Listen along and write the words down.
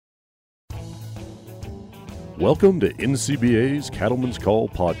Welcome to NCBA's Cattleman's Call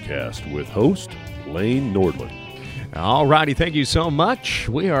podcast with host Lane Nordland. All righty, thank you so much.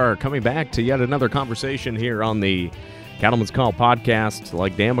 We are coming back to yet another conversation here on the Cattleman's Call podcast.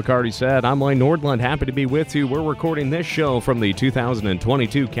 Like Dan McCarty said, I'm Lane Nordland, happy to be with you. We're recording this show from the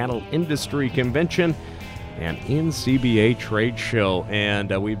 2022 Cattle Industry Convention and NCBA Trade Show, and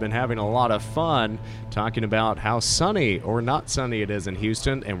we've been having a lot of fun talking about how sunny or not sunny it is in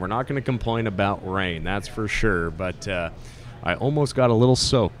Houston, and we're not going to complain about rain, that's for sure, but I almost got a little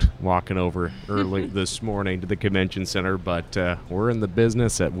soaked walking over early this morning to the convention center, but we're in the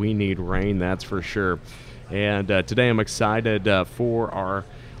business that we need rain, that's for sure. And today I'm excited for our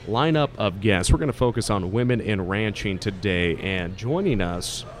lineup of guests. We're going to focus on women in ranching today, and joining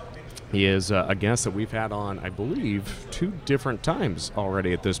us is a guest that we've had on, I believe, 2 different times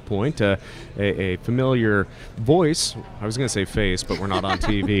already at this point. A familiar voice. I was going to say face, but we're not on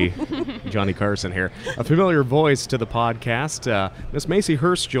TV. Johnny Carson here. A familiar voice to the podcast. Miss Macy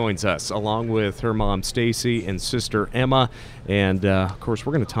Hurst joins us, along with her mom, Stacy, and sister, Emma. And, of course,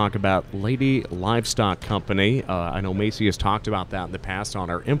 we're going to talk about Lady Livestock Company. I know Macy has talked about that in the past on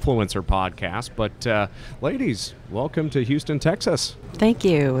our Influencer podcast. But, ladies, welcome to Houston, Texas. Thank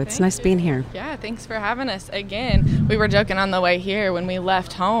you. It's nice being here. Yeah, thanks for having us again. We were joking on the way here when we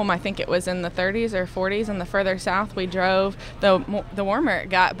left home. I think it was in the 30s or 40s, and the further south we drove, the warmer it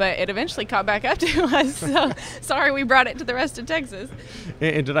got, but it eventually caught back up to us. So sorry we brought it to the rest of Texas.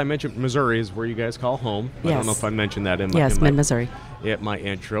 And did I mention Missouri is where you guys call home? Yes. I don't know if I mentioned that in my Yes, mid-Missouri. At my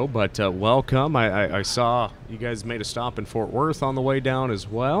intro, but welcome. I saw you guys made a stop in Fort Worth on the way down as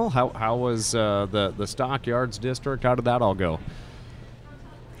well. How was the Stockyards District? How did that all go?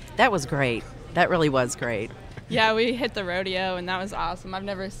 That was great. That really was great. Yeah, we hit the rodeo, and that was awesome. I've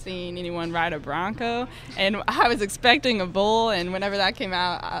never seen anyone ride a bronco, and I was expecting a bull, and whenever that came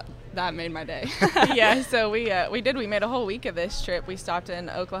out, that made my day. Yeah, so we made a whole week of this trip. We stopped in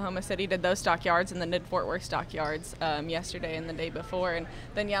Oklahoma City, did those stockyards, and then did Fort Worth stockyards yesterday and the day before. And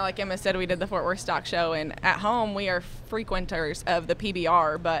then, yeah, like Emma said, we did the Fort Worth stock show. And at home, we are frequenters of the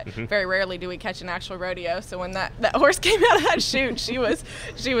PBR, but very rarely do we catch an actual rodeo. So when that horse came out of that chute, she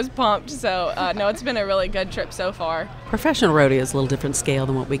was pumped. So, no, it's been a really good trip so far. Professional rodeo is a little different scale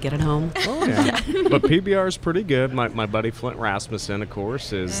than what we get at home. Oh, yeah. But PBR is pretty good. My buddy Flint Rasmussen, of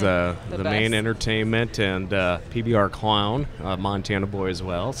course, is the main entertainment, and PBR Clown, Montana boy as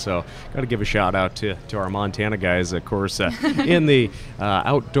well. So got to give a shout out to our Montana guys, of course, in the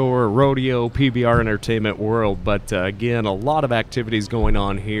outdoor rodeo PBR entertainment world. But again, a lot of activities going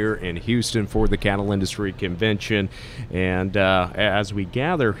on here in Houston for the Cattle Industry Convention. And as we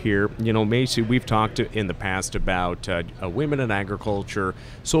gather here, you know, Macy, we've talked in the past about women in agriculture,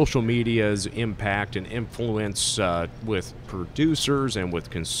 social media's impact and influence with producers and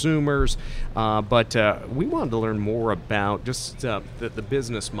with consumers, but we wanted to learn more about just the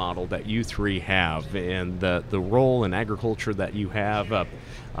business model that you three have and the role in agriculture that you have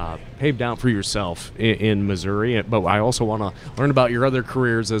paved out for yourself in Missouri. But I also want to learn about your other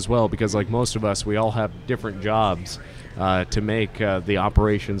careers as well, because like most of us, we all have different jobs to make the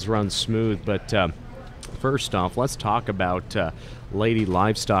operations run smooth. But first off, let's talk about Lady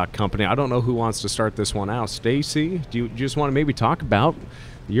Livestock Company. I don't know who wants to start this one out. Stacy, do you just want to maybe talk about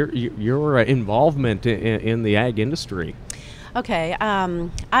your involvement in the ag industry? Okay.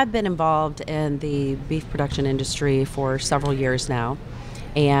 I've been involved in the beef production industry for several years now,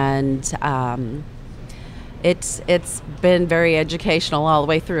 and it's been very educational all the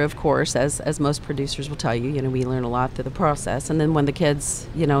way through, of course, as most producers will tell you. You know, we learn a lot through the process. And then when the kids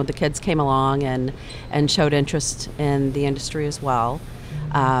came along and showed interest in the industry as well,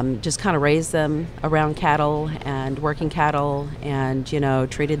 just kind of raised them around cattle and working cattle, and, you know,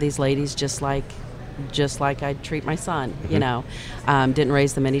 treated these ladies just like I'd treat my son, you know. Didn't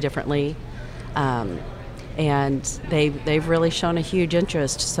raise them any differently. And they've really shown a huge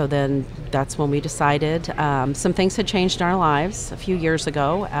interest. So then that's when we decided some things had changed in our lives a few years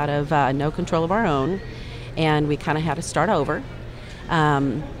ago out of no control of our own, and we kind of had to start over.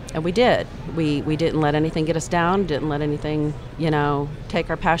 And we did. We didn't let anything get us down, didn't let anything, you know, take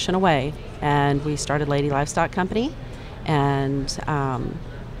our passion away. And we started Lady Livestock Company, and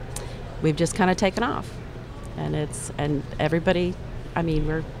we've just kind of taken off. And everybody, I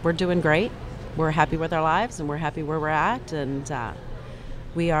mean, we're doing great. We're happy with our lives, and we're happy where we're at, and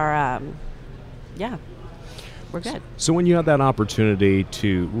we are, yeah. we're good. So when you had that opportunity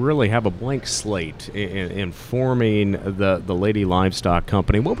to really have a blank slate in forming the Lady Livestock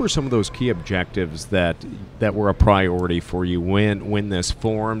Company, what were some of those key objectives that were a priority for you when this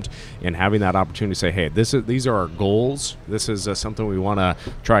formed, and having that opportunity to say, hey, these are our goals, this is something we want to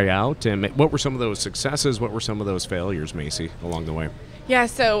try out, and what were some of those successes, what were some of those failures, Macy, along the way? Yeah,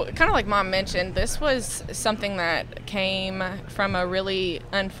 so kind of like Mom mentioned, this was something that came from a really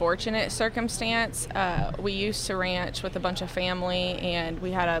unfortunate circumstance. We used to ranch with a bunch of family, and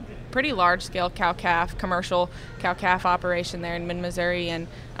we had a pretty large-scale cow-calf, commercial cow-calf operation there in mid-Missouri, and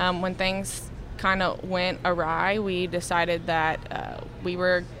when things kind of went awry, we decided that we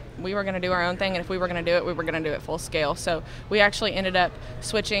were going to do our own thing, and if we were going to do it, we were going to do it full scale. So we actually ended up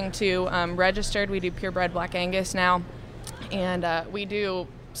switching to registered. We do purebred Black Angus now. And we do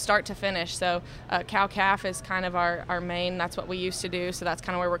start to finish. So cow-calf is kind of our main. That's what we used to do. So that's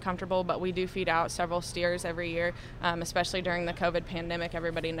kind of where we're comfortable. But we do feed out several steers every year, especially during the COVID pandemic.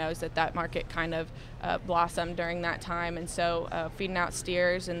 Everybody knows that market kind of blossomed during that time. And so feeding out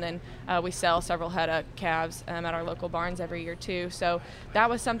steers, and then we sell several head of calves at our local barns every year too. So that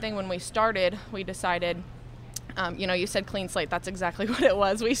was something when we started, we decided, you said clean slate. That's exactly what it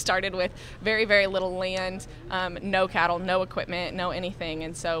was. We started with very, very little land, no cattle, no equipment, no anything.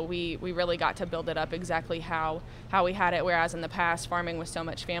 And so we really got to build it up exactly how we had it, whereas in the past, farming with so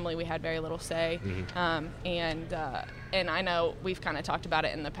much family, we had very little say. Mm-hmm. And I know we've kind of talked about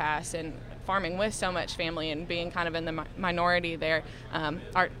it in the past, and farming with so much family and being kind of in the minority there,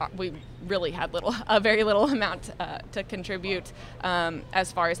 we really had a very little amount to contribute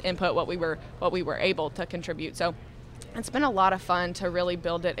as far as input, what we were able to contribute. So it's been a lot of fun to really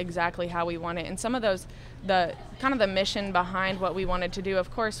build it exactly how we want it. And some of those, the mission behind what we wanted to do, of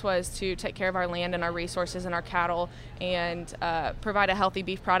course, was to take care of our land and our resources and our cattle, and provide a healthy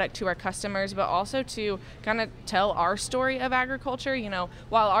beef product to our customers, but also to kind of tell our story of agriculture.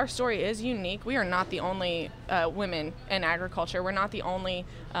 While our story is unique, we are not the only women in agriculture. We're not the only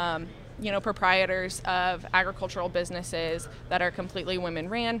proprietors of agricultural businesses that are completely women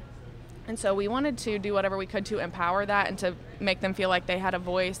ran. And so we wanted to do whatever we could to empower that and to make them feel like they had a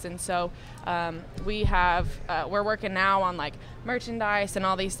voice. And so we're working now on like merchandise and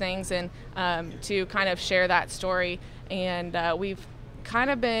all these things, and to kind of share that story. And we've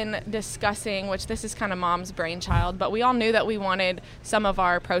kind of been discussing, which this is kind of Mom's brainchild, but we all knew that we wanted some of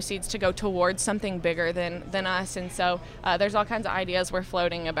our proceeds to go towards something bigger than us. And so there's all kinds of ideas we're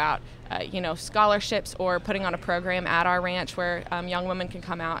floating about, scholarships, or putting on a program at our ranch where young women can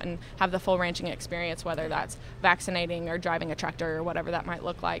come out and have the full ranching experience, whether that's vaccinating or driving a tractor or whatever that might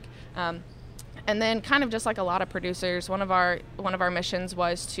look like. And then, kind of just like a lot of producers, one of our missions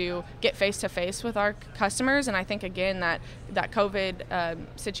was to get face to face with our customers. And I think, again, that COVID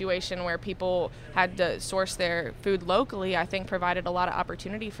situation where people had to source their food locally, I think provided a lot of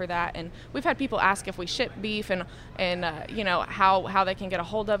opportunity for that. And we've had people ask if we ship beef and how they can get a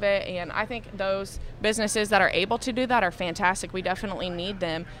hold of it. And I think those businesses that are able to do that are fantastic. We definitely need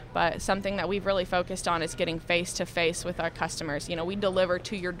them. But something that we've really focused on is getting face to face with our customers. We deliver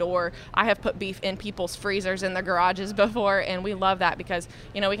to your door. I have put beef in people's freezers in their garages before, and we love that because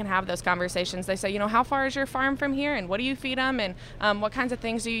we can have those conversations. They say, how far is your farm from here, and what do you feed them, and what kinds of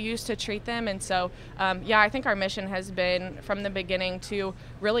things do you use to treat them? And so I think our mission has been from the beginning to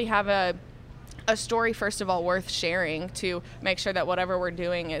really have a story, first of all, worth sharing, to make sure that whatever we're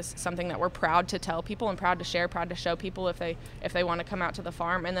doing is something that we're proud to tell people and proud to share, proud to show people if they want to come out to the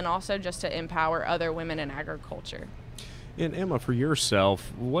farm, and then also just to empower other women in agriculture. And Emma, for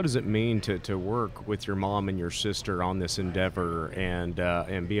yourself, what does it mean to work with your mom and your sister on this endeavor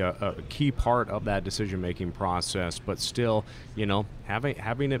and be a key part of that decision-making process, but still,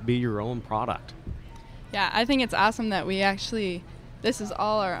 having it be your own product? Yeah, I think it's awesome that this is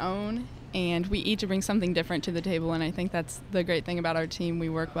all our own, and we each bring something different to the table, and I think that's the great thing about our team. We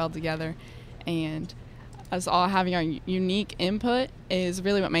work well together, and us all having our unique input is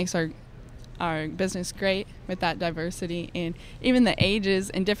really what makes our business great, with that diversity and even the ages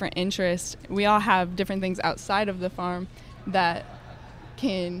and different interests. We all have different things outside of the farm that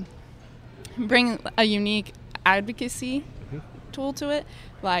can bring a unique advocacy tool to it.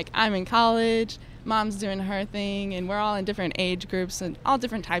 Like, I'm in college, Mom's doing her thing, and we're all in different age groups and all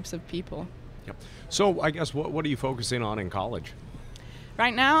different types of people. Yep. So I guess what are you focusing on in college?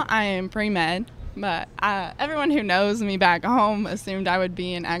 Right now I am pre-med. But everyone who knows me back home assumed I would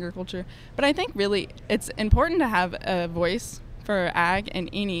be in agriculture. But I think really it's important to have a voice for ag in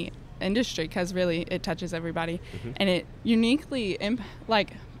any industry, because really it touches everybody. Mm-hmm. And it uniquely,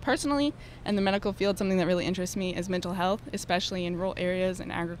 personally, in the medical field, something that really interests me is mental health, especially in rural areas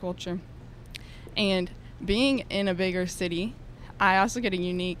and agriculture. And being in a bigger city, I also get a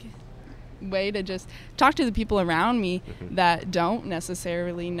unique way to just talk to the people around me that don't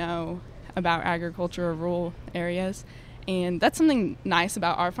necessarily know about agriculture or rural areas. And that's something nice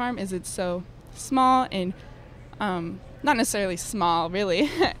about our farm, is it's so small and not necessarily small really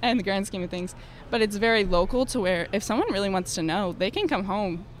in the grand scheme of things, but it's very local to where if someone really wants to know, they can come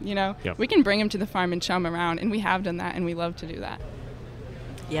home, you know. Yep. We can bring them to the farm and show them around, and we have done that, and we love to do that.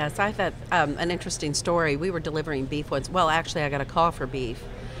 Yes, I thought an interesting story. We were delivering beef once. Well, actually, I got a call for beef.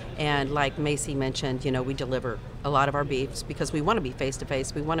 And like Macy mentioned, you know, we deliver a lot of our beefs because we want to be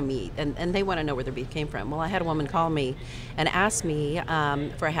face-to-face. We want to meet, and they want to know where their beef came from. Well, I had a woman call me and ask me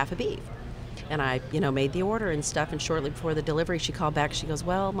for a half a beef. And I, you know, made the order and stuff, and shortly before the delivery, she called back. She goes,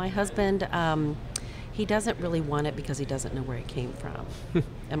 well, my husband, he doesn't really want it because he doesn't know where it came from.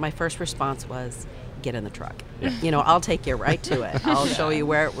 And my first response was, get in the truck. Yeah. You know, I'll take you right to it. I'll show you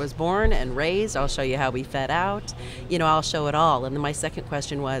where it was born and raised. I'll show you how we fed out. You know, I'll show it all. And then my second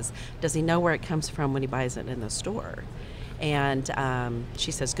question was, does he know where it comes from when he buys it in the store? And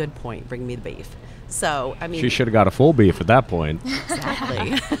she says, good point, bring me the beef. So, I mean... She should have got a full beef at that point.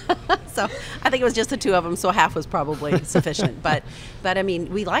 Exactly. So I think it was just the two of them, so half was probably sufficient. But I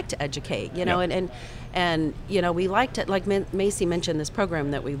mean, we like to educate, you know, and you know, we like to, like Macy mentioned, this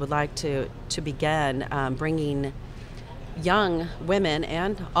program that we would like to begin bringing young women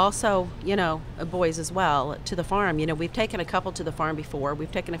and also, you know, boys as well to the farm. You know, we've taken a couple to the farm before.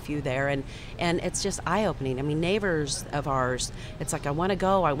 We've taken a few there, and it's just eye-opening. I mean, neighbors of ours, it's like, I want to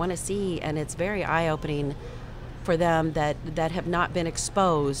go, I want to see, and it's very eye-opening for them that have not been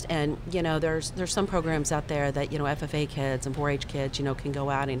exposed. And you know, there's some programs out there that, you know, FFA kids and 4-H kids, you know, can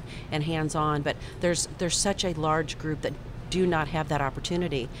go out and hands-on, but there's such a large group that do not have that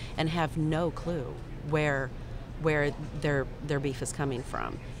opportunity and have no clue where their beef is coming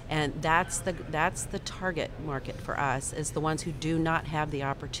from. And that's the target market for us, is the ones who do not have the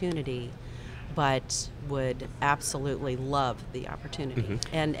opportunity but would absolutely love the opportunity.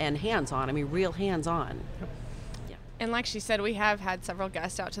 And hands-on, I mean, real hands-on. And like she said, we have had several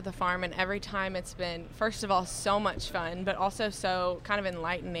guests out to the farm, and every time it's been, first of all, so much fun, but also so kind of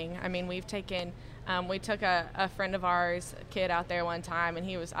enlightening. I mean, we've taken, we took a friend of ours, a kid out there one time, and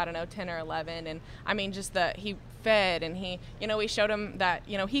he was, I don't know, 10 or 11. And I mean, just he fed, and he, you know, we showed him that,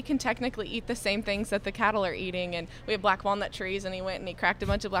 you know, he can technically eat the same things that the cattle are eating. And we have black walnut trees, and he went and he cracked a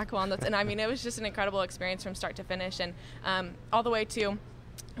bunch of black walnuts. And I mean, it was just an incredible experience from start to finish. And all the way to,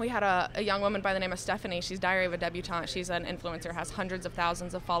 we had a young woman by the name of Stephanie. She's Diary of a Debutante. She's an influencer, has hundreds of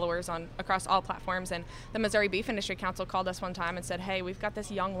thousands of followers across all platforms. And the Missouri Beef Industry Council called us one time and said, hey, we've got this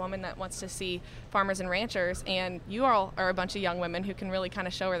young woman that wants to see farmers and ranchers, and you all are a bunch of young women who can really kind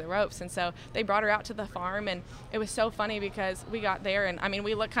of show her the ropes. And so they brought her out to the farm, and it was so funny because we got there, and I mean,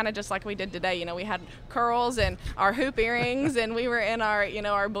 we looked kind of just like we did today. You know, we had curls and our hoop earrings, and we were in our, you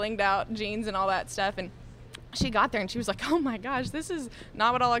know, our blinged out jeans and all that stuff. And she got there and she was like, oh my gosh, this is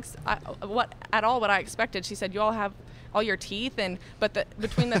not what I expected. She said, you all have all your teeth, but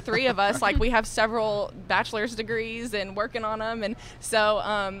between the three of us, like, we have several bachelor's degrees and working on them. And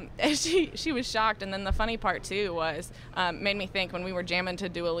so she was shocked. And then the funny part too was, made me think when we were jamming to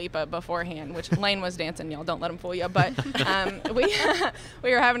Dua Lipa beforehand, which Lane was dancing, y'all don't let him fool you, but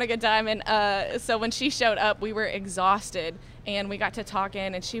we were having a good time. And so when she showed up, we were exhausted. And we got to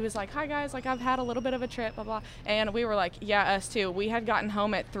talking, and she was like, hi guys, like, I've had a little bit of a trip, blah, blah. And we were like, yeah, us too. We had gotten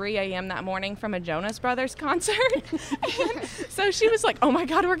home at 3 a.m. that morning from a Jonas Brothers concert. So she was like, oh my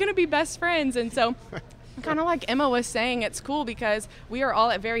God, we're going to be best friends. And so kind of like Emma was saying, it's cool because we are all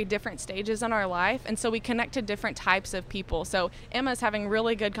at very different stages in our life, and so we connect to different types of people. So Emma's having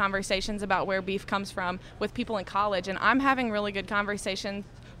really good conversations about where beef comes from with people in college, and I'm having really good conversations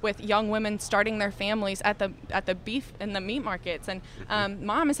with young women starting their families at the beef and the meat markets. And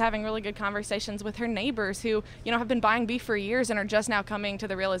Mom is having really good conversations with her neighbors who, you know, have been buying beef for years and are just now coming to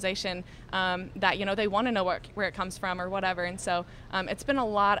the realization that, you know, they want to know where it comes from or whatever. And so it's been a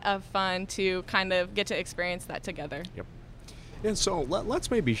lot of fun to kind of get to experience that together. Yep. And so let's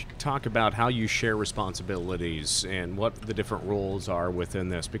maybe talk about how you share responsibilities and what the different roles are within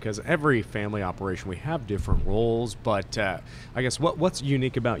this, because every family operation, we have different roles, but I guess what's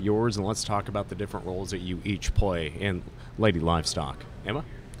unique about yours, and let's talk about the different roles that you each play in Lady Livestock. Emma?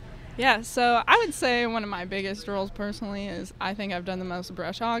 Yeah, so I would say one of my biggest roles personally is I think I've done the most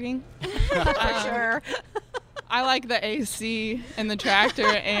brush hogging. For sure. I like the AC and the tractor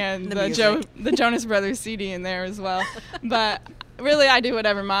and the Jonas Brothers CD in there as well. But really, I do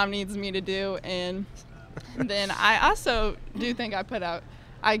whatever Mom needs me to do. And then I also do think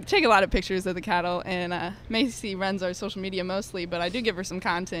I take a lot of pictures of the cattle, and Macy runs our social media mostly, but I do give her some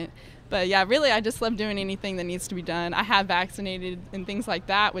content. But yeah, really, I just love doing anything that needs to be done. I have vaccinated and things like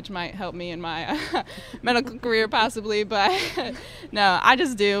that, which might help me in my medical career possibly. But no, I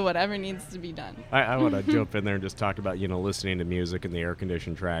just do whatever needs to be done. I want to jump in there and just talk about, listening to music in the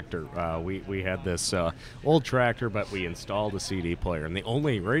air-conditioned tractor. We had this old tractor, but we installed a CD player. And the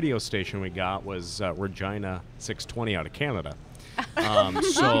only radio station we got was Regina 620 out of Canada.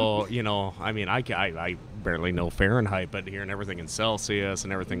 So, I barely know Fahrenheit, but hearing everything in Celsius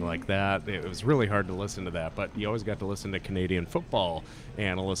and everything like that, it was really hard to listen to that. But you always got to listen to Canadian football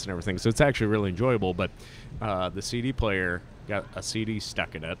analysts and everything. So it's actually really enjoyable. But the CD player got a CD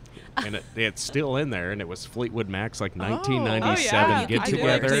stuck in it, and it's still in there, and it was Fleetwood Mac's 1997 Get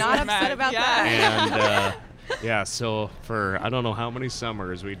Together. Not upset about that. And yeah, so for I don't know how many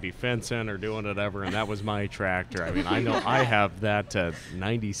summers we'd be fencing or doing whatever, and that was my tractor. I mean, I know I have that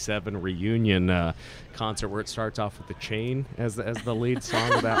 97 reunion concert where it starts off with The Chain as the lead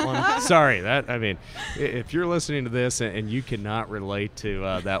song of that one. Sorry, if you're listening to this and you cannot relate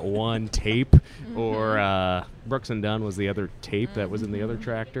to that one tape, or Brooks and Dunn was the other tape that was in the other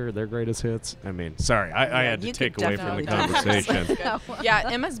tractor, their greatest hits. I mean, sorry, I had to take away from the conversation. Yeah,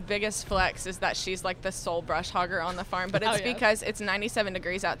 Emma's biggest flex is that she's like the sole brush hogger on the farm, but it's because it's 97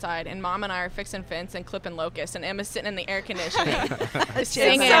 degrees outside, and Mom and I are fixing fence and clipping locusts, and Emma's sitting in the air conditioning,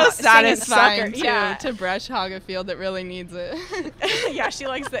 singing. It's so satisfying Yeah. to brush hog a field that really needs it. Yeah, she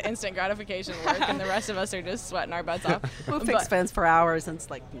likes the instant gratification work, and the rest of us are just sweating our butts off. We'll fix fence for hours, and it's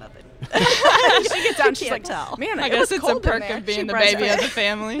like nothing. She gets out and she's like, tell. Man, I guess it's a perk of being the baby of the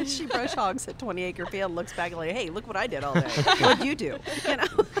family. She brush hogs at 20-acre field, looks back like, hey, look what I did all day. What'd you do?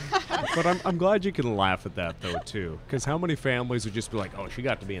 But I'm glad you can laugh at that, though, too. Because how many families would just be like, oh, she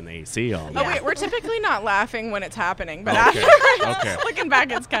got to be in the AC all day. We're typically not laughing when it's happening, but Okay. afterwards, Okay. looking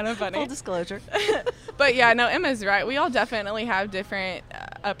back, it's kind of funny. Full disclosure. But yeah, no, Emma's right. We all definitely have different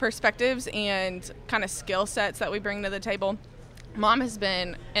perspectives and kind of skill sets that we bring to the table. Mom has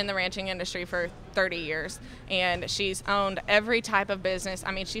been in the ranching industry for 30 years, and she's owned every type of business.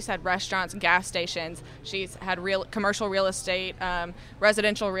 I mean, she's had restaurants, gas stations. She's had commercial real estate,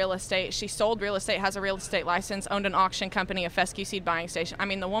 residential real estate. She sold real estate, has a real estate license, owned an auction company, a fescue seed buying station. I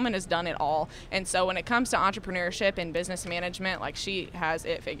mean, the woman has done it all. And so when it comes to entrepreneurship and business management, she has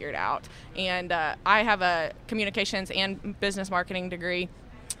it figured out. And I have a communications and business marketing degree.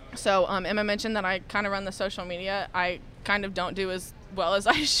 So Emma mentioned that I kind of run the social media. I kind of don't do as well as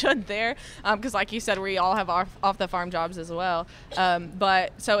I should there, because like you said, we all have off the farm jobs as well.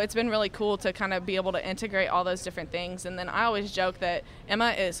 But so it's been really cool to kind of be able to integrate all those different things. And then I always joke that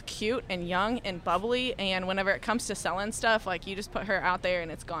Emma is cute and young and bubbly, and whenever it comes to selling stuff, you just put her out there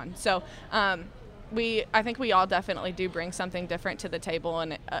and it's gone. So I think we all definitely do bring something different to the table,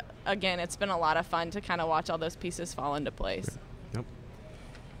 and again, it's been a lot of fun to kind of watch all those pieces fall into place. Yep.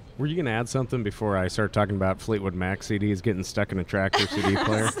 Were you going to add something before I start talking about Fleetwood Mac CDs getting stuck in a tractor CD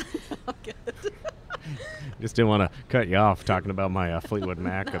player? Just didn't want to cut you off talking about my Fleetwood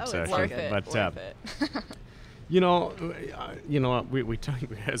Mac obsession. Worth it. We talk,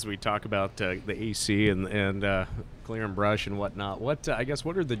 as we talk about the AC and clear and brush and whatnot. What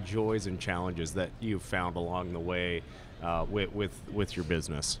are the joys and challenges that you've found along the way with your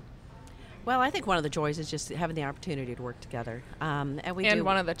business? Well, I think one of the joys is just having the opportunity to work together, and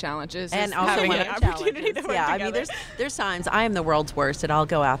one of the challenges and is also having one an of the opportunity to challenges. work Yeah, together. I mean, there's times I am the world's worst, and I'll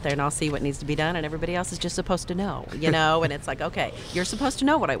go out there and I'll see what needs to be done, and everybody else is just supposed to know, and it's like, okay, you're supposed to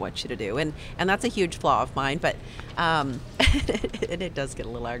know what I want you to do, and that's a huge flaw of mine, but and it does get a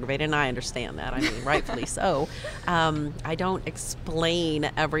little aggravated, and I understand that. I mean, rightfully so. I don't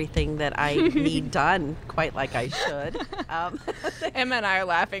explain everything that I need done quite like I should. Emma and I are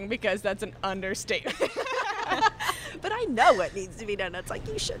laughing because that's an understatement. But I know what needs to be done. It's like,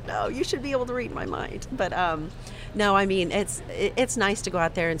 you should know. You should be able to read my mind. But no, I mean, it's nice to go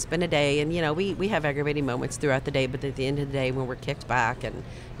out there and spend a day. And, we have aggravating moments throughout the day. But at the end of the day, when we're kicked back and,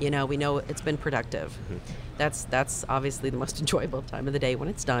 we know it's been productive. Mm-hmm. That's obviously the most enjoyable time of the day when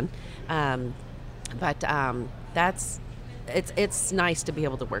it's done. It's nice to be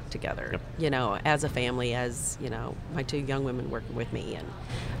able to work together, yep. As a family, as, my two young women working with me.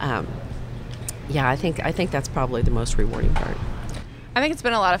 And, yeah, I think that's probably the most rewarding part. I think it's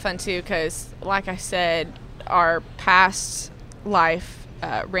been a lot of fun too, because like I said, our past life,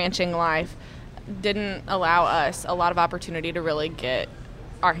 ranching life, didn't allow us a lot of opportunity to really get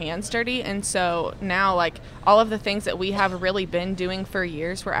our hands dirty, and so now all of the things that we have really been doing for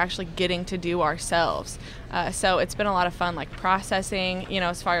years, we're actually getting to do ourselves. So it's been a lot of fun, processing,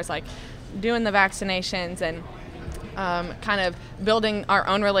 as far as doing the vaccinations and kind of building our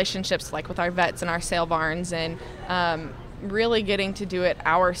own relationships with our vets and our sale barns, and really getting to do it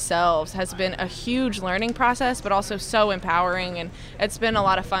ourselves has been a huge learning process, but also so empowering. And it's been a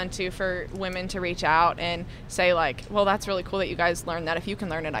lot of fun too for women to reach out and say like, well, that's really cool that you guys learned that. If you can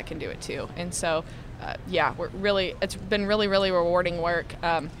learn it, I can do it too. And so it's been really, really rewarding work.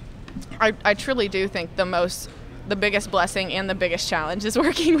 I truly do think the biggest blessing and the biggest challenge is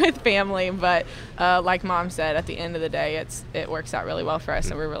working with family, but like Mom said, at the end of the day, it works out really well for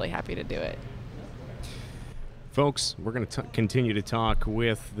us, and we're really happy to do it. Folks, we're going to continue to talk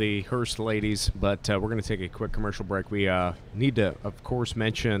with the Hearst ladies, but we're going to take a quick commercial break. We need to, of course,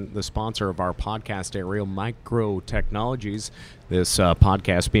 mention the sponsor of our podcast, Ariel Micro Technologies. This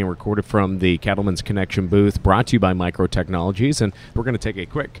podcast being recorded from the Cattlemen's Connection booth, brought to you by Micro Technologies, and we're going to take a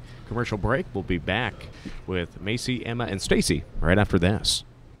quick commercial break. We'll be back with Macy, Emma, and Stacy right after this.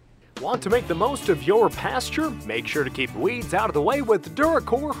 Want to make the most of your pasture? Make sure to keep weeds out of the way with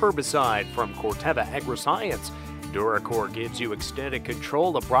DuraCore herbicide from Corteva AgriScience. DuraCore gives you extended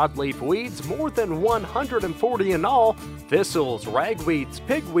control of broadleaf weeds, more than 140 in all: thistles, ragweeds,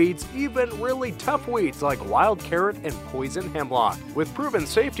 pigweeds, even really tough weeds like wild carrot and poison hemlock. With proven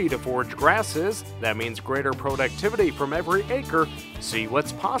safety to forage grasses, that means greater productivity from every acre. See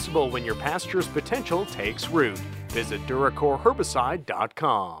what's possible when your pasture's potential takes root. Visit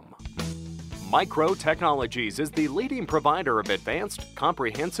DuraCoreHerbicide.com. Micro Technologies is the leading provider of advanced,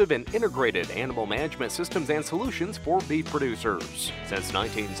 comprehensive, and integrated animal management systems and solutions for beef producers. Since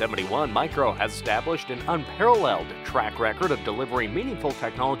 1971, Micro has established an unparalleled track record of delivering meaningful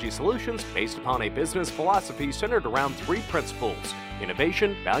technology solutions based upon a business philosophy centered around three principles: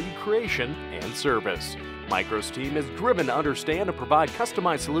 innovation, value creation, and service. Micro's team is driven to understand and provide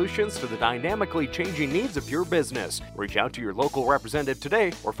customized solutions to the dynamically changing needs of your business. Reach out to your local representative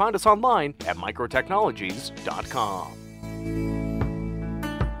today or find us online at microtechnologies.com.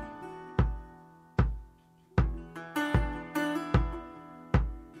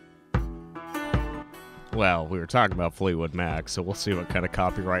 Well, we were talking about Fleetwood Mac, so we'll see what kind of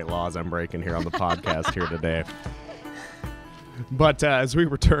copyright laws I'm breaking here on the podcast here today. But as we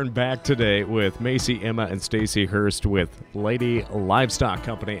return back today with Macy, Emma, and Stacy Hearst with Lady Livestock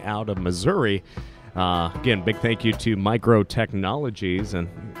Company out of Missouri. Again, big thank you to Micro Technologies, and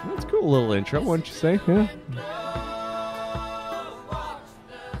that's a cool little intro, wouldn't you say? Yeah.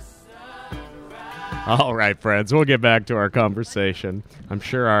 All right, friends, we'll get back to our conversation. I'm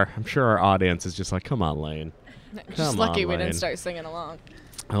sure our audience is just like, come on, Lane. Just lucky we didn't start singing along.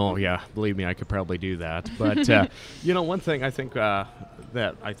 Oh, yeah. Believe me, I could probably do that. But, one thing I think that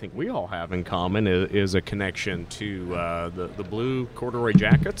I think we all have in common is a connection to the blue corduroy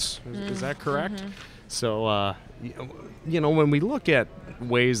jackets. Is that correct? Mm-hmm. So, when we look at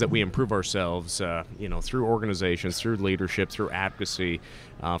ways that we improve ourselves, through organizations, through leadership, through advocacy,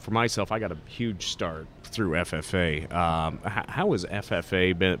 for myself, I got a huge start through FFA. How has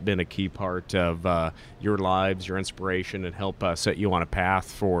FFA been a key part of your lives, your inspiration, and help set you on a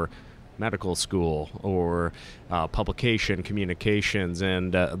path for medical school or publication, communications,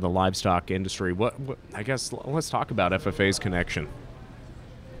 and the livestock industry? What I guess let's talk about FFA's connection.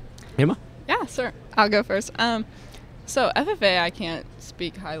 Emma? Yeah, sure. I'll go first. So FFA I can't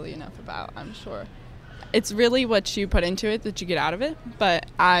speak highly enough about, I'm sure. It's really what you put into it that you get out of it, but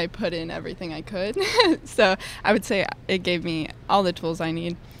I put in everything I could. So I would say it gave me all the tools I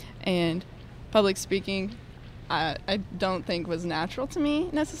need. And public speaking, I don't think was natural to me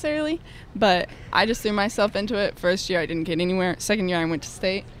necessarily, but I just threw myself into it. First year I didn't get anywhere. Second year I went to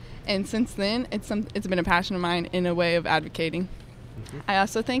state. And since then, it's been a passion of mine in a way of advocating. Mm-hmm. I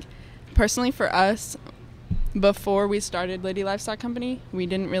also think, personally for us, before we started Lady Livestock Company, we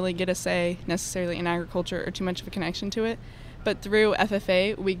didn't really get a say necessarily in agriculture or too much of a connection to it. But through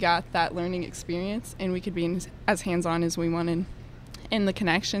FFA, we got that learning experience, and we could be as hands-on as we wanted in the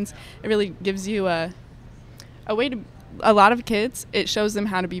connections. It really gives you a way to, a lot of kids, it shows them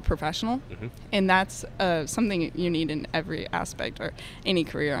how to be professional, mm-hmm. and that's something you need in every aspect or any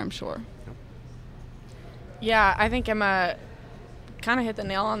career, I'm sure. Yeah, I think Emma kind of hit the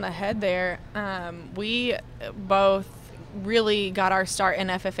nail on the head there. We both really got our start in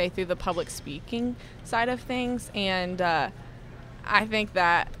FFA through the public speaking side of things, and I think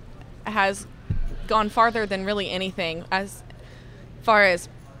that has gone farther than really anything as far as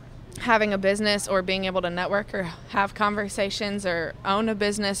having a business or being able to network or have conversations or own a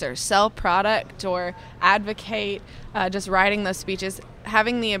business or sell product or advocate, just writing those speeches.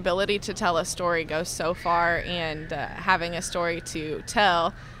 Having the ability to tell a story goes so far, and having a story to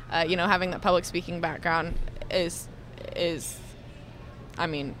tell, having that public speaking background is I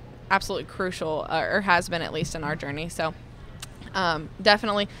mean, absolutely crucial, or has been at least in our journey. So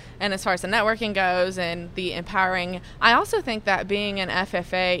Definitely. And as far as the networking goes and the empowering, I also think that being an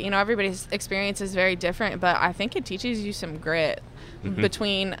FFA, everybody's experience is very different, but I think it teaches you some grit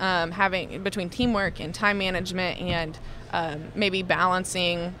between between teamwork and time management and maybe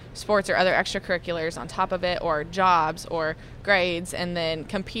balancing sports or other extracurriculars on top of it, or jobs or grades, and then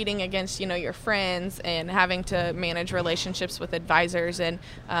competing against, your friends and having to manage relationships with advisors and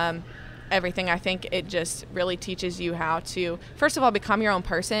everything. I think it just really teaches you how to, first of all, become your own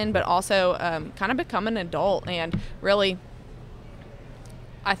person, but also kind of become an adult, and really,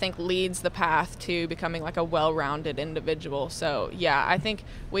 I think, leads the path to becoming like a well-rounded individual. So yeah, I think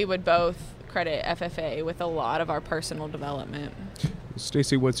we would both credit FFA with a lot of our personal development.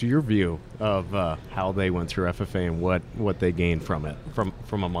 Stacy, what's your view of how they went through FFA and what they gained from it,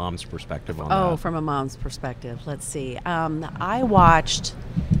 from a mom's perspective on that? Oh, from a mom's perspective, let's see. I watched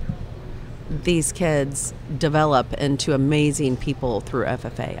these kids develop into amazing people through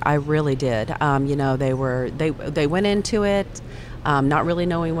FFA. I really did. They went into it not really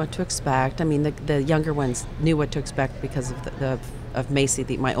knowing what to expect. I mean, the younger ones knew what to expect because of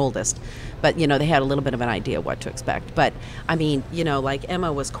Macy, my oldest, but they had a little bit of an idea what to expect. But I mean, like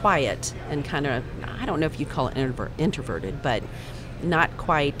Emma was quiet and kind of, I don't know if you'd call it introverted, but not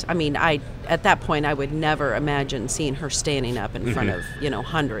quite. I mean, at that point I would never imagine seeing her standing up in front of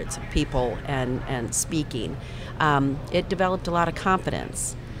hundreds of people and speaking. It developed a lot of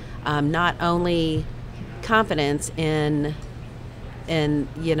confidence, not only confidence in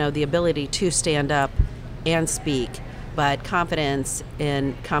the ability to stand up and speak, but confidence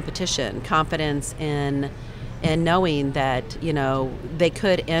in competition, confidence in knowing that they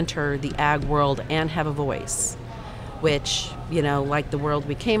could enter the ag world and have a voice, which like the world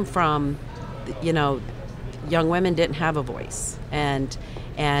we came from, young women didn't have a voice, and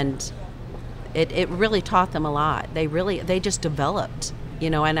it really taught them a lot. They just developed,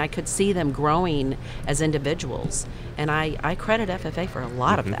 and I could see them growing as individuals, and I credit FFA for a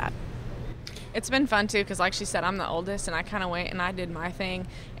lot of that. It's been fun too, because like she said, I'm the oldest, and I kind of went and I did my thing,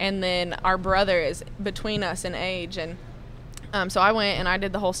 and then our brother is between us in age, and so I went and I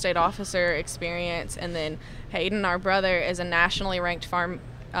did the whole state officer experience, and then Hayden, our brother, is a nationally ranked farm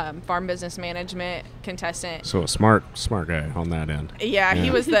business management contestant. So a smart guy on that end. Yeah,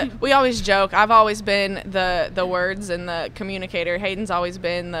 he was we always joke, I've always been the words and the communicator. Hayden's always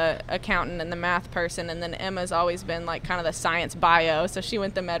been the accountant and the math person, and then Emma's always been like kind of the science bio, so she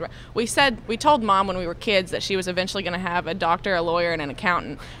went the med. We told Mom when we were kids that she was eventually going to have a doctor, a lawyer, and an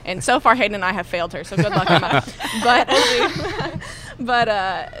accountant, and so far Hayden and I have failed her, so good luck, Emma.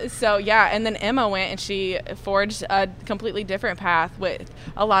 So yeah, and then Emma went and she forged a completely different path with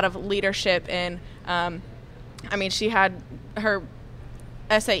a lot of leadership, and she had her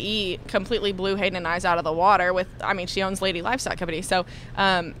SAE completely blew Hayden and I's out of the water she owns Lady Livestock Company. So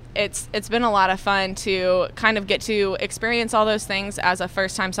it's been a lot of fun to kind of get to experience all those things as a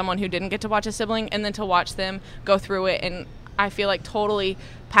first time someone who didn't get to watch a sibling, and then to watch them go through it, and I feel like totally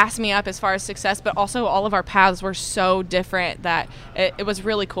passed me up as far as success, but also all of our paths were so different that it was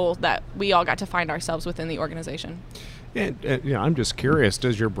really cool that we all got to find ourselves within the organization. And I'm just curious,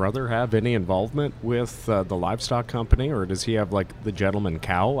 does your brother have any involvement with the livestock company, or does he have like the gentleman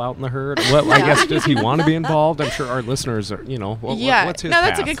cow out in the herd? I guess, does he want to be involved? I'm sure our listeners are, what's his No,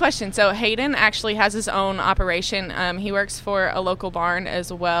 that's path? a good question. So Hayden actually has his own operation. He works for a local barn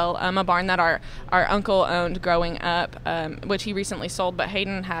as well, a barn that our uncle owned growing up, which he recently sold, but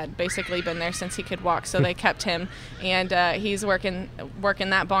Hayden had basically been there since he could walk, so they kept him, and he's working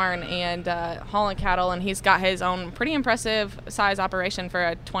that barn and hauling cattle, and he's got his own pretty impressive size operation for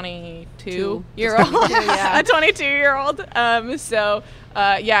a 22-year-old. A 22-year-old.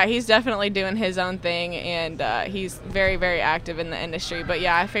 He's definitely doing his own thing, and he's very, very active in the industry. But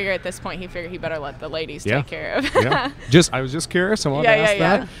yeah, I figure at this point he better let the ladies take care of. I was just curious. I wanted to ask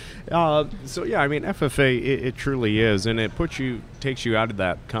that. FFA, it truly is, and it takes you out of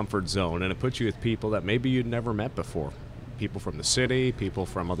that comfort zone, and it puts you with people that maybe you'd never met before. People from the city, people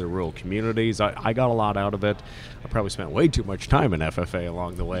from other rural communities. I got a lot out of it. I probably spent way too much time in FFA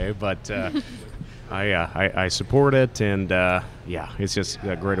along the way, but I support it, and it's just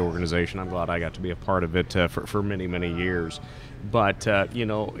a great organization. I'm glad I got to be a part of it for many, many years. But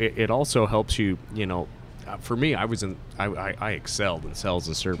it also helps you. For me, I excelled in sales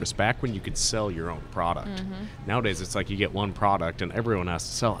and service back when you could sell your own product. Nowadays, it's like you get one product and everyone has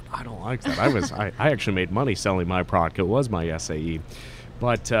to sell it. I don't like that. I actually made money selling my product. It was my SAE.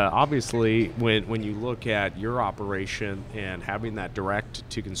 But obviously, when you look at your operation and having that direct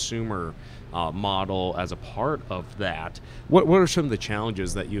to consumer model as a part of that. What are some of the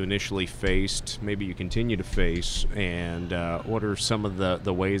challenges that you initially faced, maybe you continue to face, and what are some of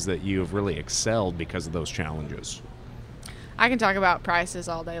the ways that you have really excelled because of those challenges? I can talk about prices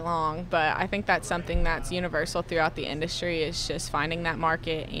all day long, but I think that's something that's universal throughout the industry, is just finding that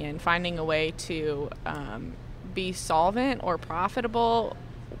market and finding a way to be solvent or profitable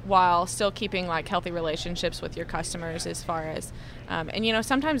while still keeping like healthy relationships with your customers, as far as and you know,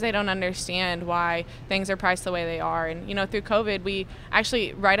 sometimes they don't understand why things are priced the way they are. And you know, through COVID, we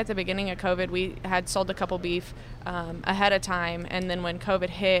actually, right at the beginning of COVID, we had sold a couple beef ahead of time, and then when COVID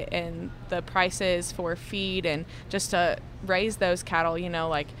hit and the prices for feed and just to raise those cattle, you know,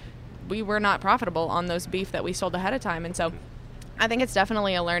 like we were not profitable on those beef that we sold ahead of time. And so I think it's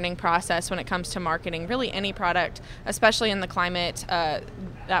definitely a learning process when it comes to marketing really any product, especially in the climate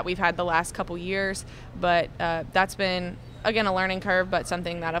that we've had the last couple years. But that's been, again, a learning curve, but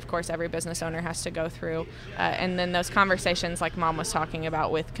something that, of course, every business owner has to go through. And then those conversations like Mom was talking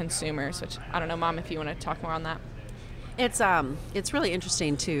about with consumers, which I don't know, Mom, if you want to talk more on that. It's really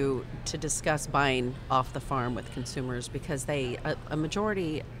interesting to discuss buying off the farm with consumers, because a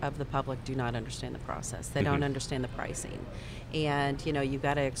majority of the public do not understand the process. They don't understand the pricing, and you know, you've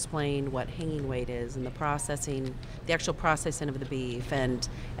got to explain what hanging weight is and the actual processing of the beef, and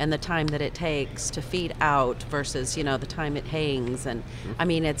the time that it takes to feed out versus, you know, the time it hangs. And I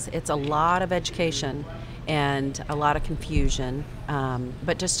mean, it's a lot of education and a lot of confusion,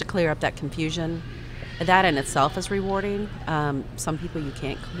 but just to clear up that confusion, that in itself is rewarding. Some people, you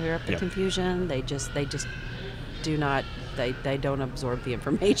can't clear up the confusion. They just do not, they don't absorb the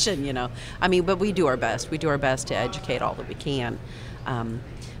information, you know. I mean, but we do our best. We do our best to educate all that we can.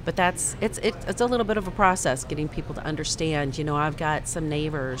 But it's a little bit of a process getting people to understand. You know, I've got some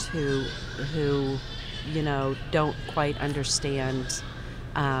neighbors who you know, don't quite understand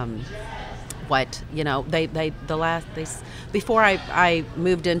what, you know, before I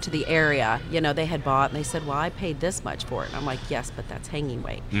moved into the area, you know, they had bought and they said, well, I paid this much for it. And I'm like, yes, but that's hanging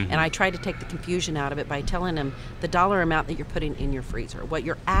weight. And I tried to take the confusion out of it by telling them the dollar amount that you're putting in your freezer, what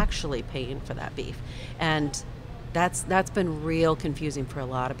you're actually paying for that beef. And that's been real confusing for a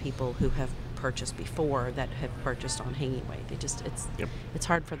lot of people who have purchased before, that have purchased on hanging weight. It's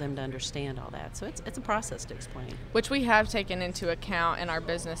hard for them to understand all that. So it's a process to explain. Which we have taken into account in our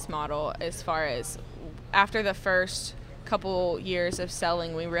business model, as far as after the first couple years of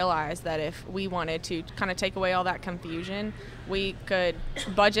selling, we realized that if we wanted to kind of take away all that confusion, we could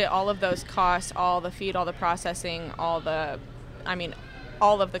budget all of those costs, all the feed, all the processing, all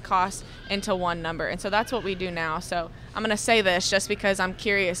of the costs into one number. And so that's what we do now. So I'm going to say this just because I'm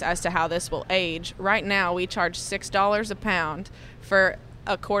curious as to how this will age. Right now, we charge $6 a pound for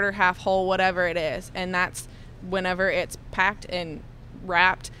a quarter, half, whole, whatever it is. And that's whenever it's packed and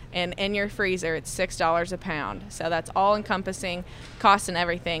wrapped and in your freezer, it's $6 a pound. So that's all encompassing costs and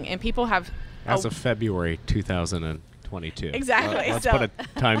everything. And people have... As of February 2022. Exactly. Let's put a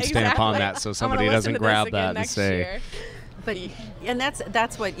timestamp on that so somebody doesn't grab that and say... Year. But and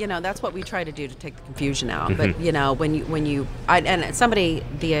that's what, you know, that's what we try to do to take the confusion out. But you know, and somebody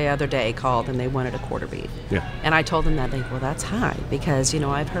the other day called and they wanted a quarter beef. Yeah. And I told them that, well, that's high, because you know,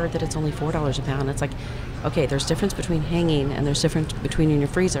 I've heard that it's only $4 a pound. It's like, okay, there's difference between hanging and there's difference between in your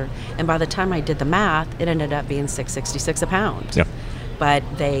freezer. And by the time I did the math, it ended up being $6.66 a pound. Yeah. But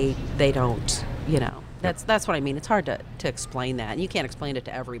they don't, you know. That's what I mean. It's hard to explain that. And you can't explain it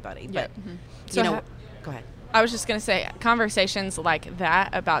to everybody. But So you know, go ahead. I was just going to say, conversations like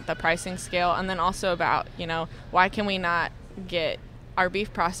that about the pricing scale, and then also about, you know, why can we not get our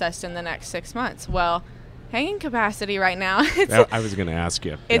beef processed in the next 6 months? Well, hanging capacity right now, I was going to ask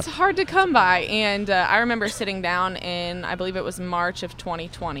you. It's hard to come by. And I remember sitting down in, I believe it was March of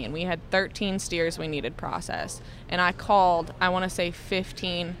 2020, and we had 13 steers we needed processed. And I called, I want to say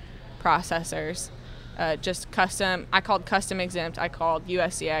 15 processors, I called custom exempt, I called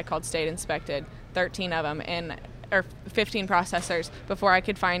USDA, I called state inspected, 13 of them, or 15 processors before I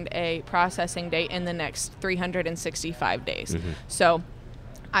could find a processing date in the next 365 days. So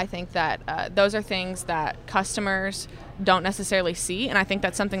I think that those are things that customers don't necessarily see, and I think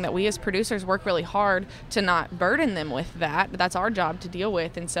that's something that we as producers work really hard to not burden them with that. That's our job to deal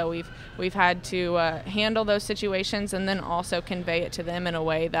with, and so we've had to handle those situations and then also convey it to them in a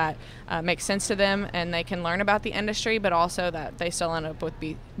way that makes sense to them and they can learn about the industry, but also that they still end up with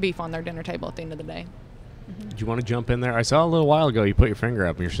beef on their dinner table at the end of the day. Do you want to jump in there? I saw a little while ago you put your finger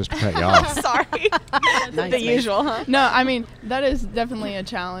up and your sister cut you off. Sorry. Nice, the usual, huh? No, I mean, that is definitely a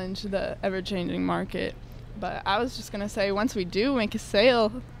challenge, the ever-changing market. But I was just going to say, once we do make a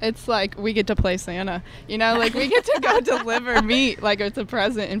sale, it's like we get to play Santa. You know, like we get to go deliver meat like it's a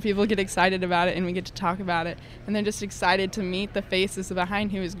present, and people get excited about it, and we get to talk about it. And they're just excited to meet the faces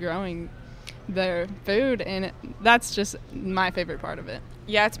behind who is growing their food, and that's just my favorite part of it.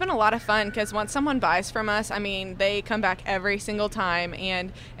 Yeah, it's been a lot of fun because once someone buys from us, I mean, they come back every single time,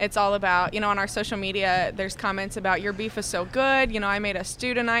 and it's all about, on our social media, there's comments about your beef is so good, I made a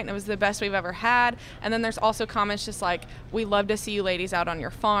stew tonight and it was the best we've ever had. And then there's also comments just like, we love to see you ladies out on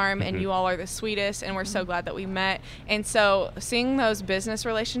your farm, and you all are the sweetest, and we're so glad that we met. And so seeing those business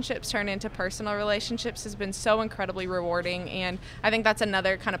relationships turn into personal relationships has been so incredibly rewarding, and I think that's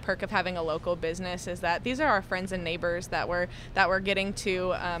another kind of perk of having a local business, is that these are our friends and neighbors that we're getting to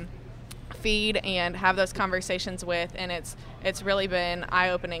feed and have those conversations with, and it's really been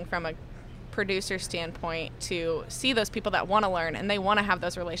eye-opening from a producer standpoint to see those people that want to learn and they want to have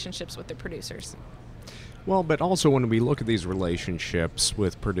those relationships with the producers. Well, but also when we look at these relationships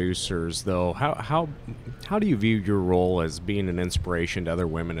with producers, though, how do you view your role as being an inspiration to other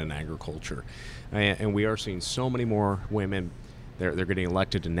women in agriculture? And we are seeing so many more women. They're getting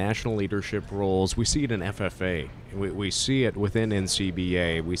elected to national leadership roles. We see it in FFA. We see it within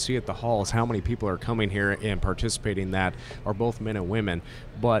NCBA. We see at the halls how many people are coming here and participating that are both men and women.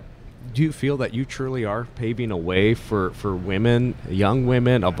 But do you feel that you truly are paving a way for women, young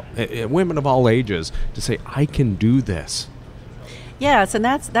women, women of all ages, to say, I can do this? Yes, and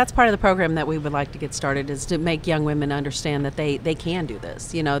that's part of the program that we would like to get started, is to make young women understand that they can do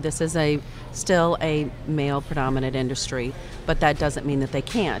this. This is still a male-predominant industry, but that doesn't mean that they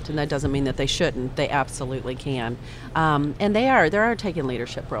can't, and that doesn't mean that they shouldn't. They absolutely can, and they are taking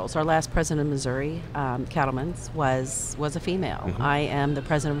leadership roles. Our last president of Missouri, Cattlemen's, was a female. Mm-hmm. I am the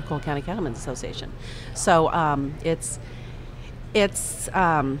president of Cole County Cattlemen's Association, so it's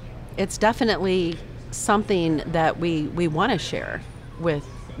definitely something that we want to share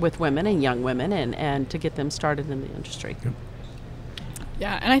with women and young women, and to get them started in the industry.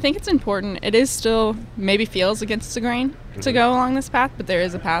 Yeah, and I think it's important. It is still maybe feels against the grain to go along this path, but there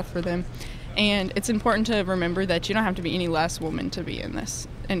is a path for them. And it's important to remember that you don't have to be any less woman to be in this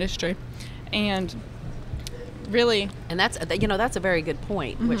industry. And really, and that's a very good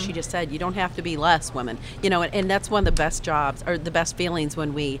point, what she just said. You don't have to be less women, and that's one of the best jobs, or the best feelings,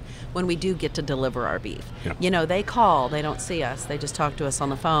 when we do get to deliver our beef. Yeah. They call, they don't see us, they just talk to us on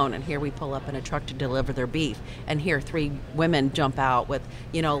the phone, and here we pull up in a truck to deliver their beef, and here 3 women jump out with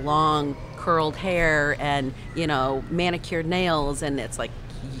long curled hair and manicured nails, and it's like,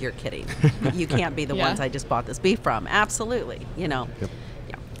 you're kidding. You can't be the ones I just bought this beef from. Absolutely. Yep.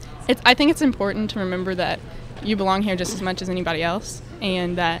 Yeah. I think it's important to remember that you belong here just as much as anybody else,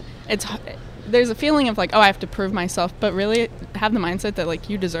 and that there's a feeling of like, oh, I have to prove myself, but really have the mindset that like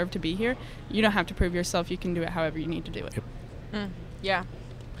you deserve to be here. You don't have to prove yourself. You can do it however you need to do it. Yeah,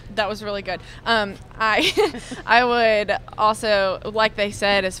 that was really good. I would also, like they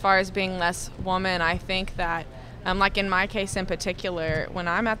said, as far as being less woman, I think that like in my case in particular, when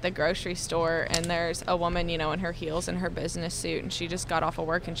I'm at the grocery store and there's a woman, in her heels and her business suit, and she just got off of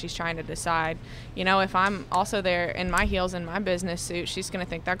work and she's trying to decide, if I'm also there in my heels and my business suit, she's going to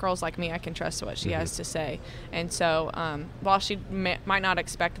think that girl's like me. I can trust what she has to say. And so while she might not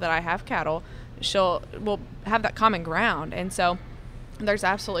expect that I have cattle, we'll have that common ground. And so there's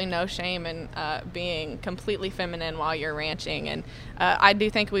absolutely no shame in being completely feminine while you're ranching. And I do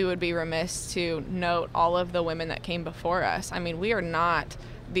think we would be remiss to note all of the women that came before us. I mean, we are not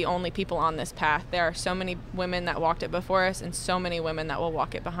the only people on this path. There are so many women that walked it before us and so many women that will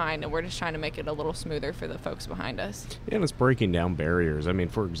walk it behind, and we're just trying to make it a little smoother for the folks behind us. Yeah, and it's breaking down barriers. I mean,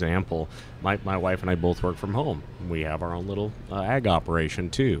 for example, my wife and I both work from home. We have our own little ag operation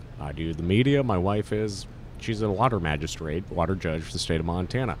too. I do the media. My wife she's a water magistrate, water judge for the state of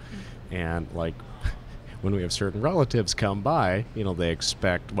Montana. And like when we have certain relatives come by, they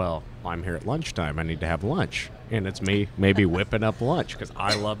expect, well, I'm here at lunchtime, I need to have lunch. And it's me maybe whipping up lunch because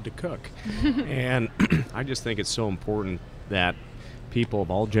I love to cook. And I just think it's so important that people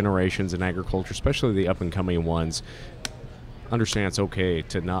of all generations in agriculture, especially the up and coming ones, understand it's okay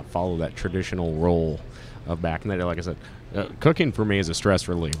to not follow that traditional role of back in the day. Like I said, cooking for me is a stress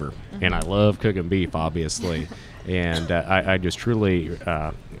reliever, and I love cooking beef, obviously. And I just truly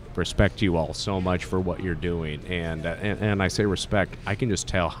respect you all so much for what you're doing. And I say respect, I can just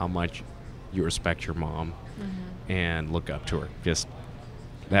tell how much you respect your mom and look up to her. Just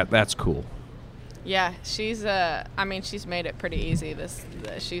that's cool. Yeah, she's she's made it pretty easy.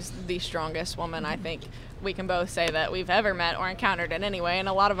 She's the strongest woman I think we can both say that we've ever met or encountered in any way, and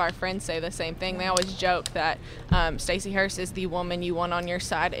a lot of our friends say the same thing. They always joke that Stacey Hurst is the woman you want on your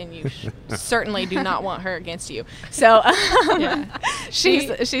side, and you certainly do not want her against you. So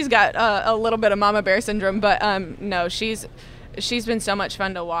she's got a little bit of mama bear syndrome, but no, she's been so much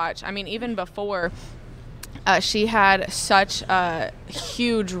fun to watch. I mean, even before. She had such a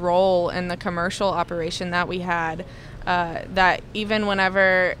huge role in the commercial operation that we had that even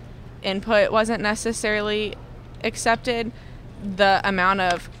whenever input wasn't necessarily accepted, the amount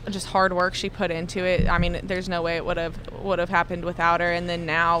of just hard work she put into it, I mean, there's no way it would have happened without her. And then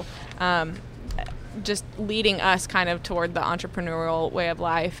now just leading us kind of toward the entrepreneurial way of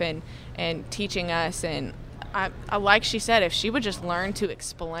life and teaching us. And I like she said, if she would just learn to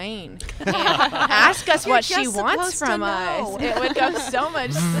explain and ask us what she wants from us, it would go so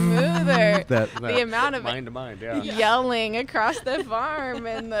much smoother. The amount of mind to mind, yelling across the farm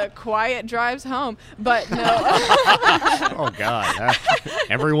and the quiet drives home. But no. Oh, God.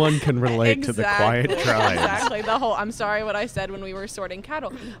 Everyone can relate to the quiet drive. Exactly. The whole, I'm sorry what I said when we were sorting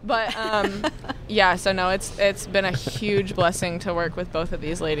cattle. But, yeah, so no, it's been a huge blessing to work with both of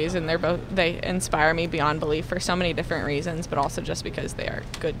these ladies, and they inspire me beyond belief for so many different reasons, but also just because they are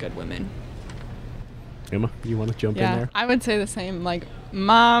good women. Emma, you want to jump in there? I would say the same. Like,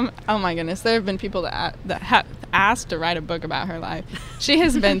 Mom, oh my goodness, there have been people that have asked to write a book about her life. She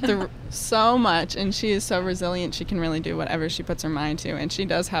has been through so much, and she is so resilient. She can really do whatever she puts her mind to, and she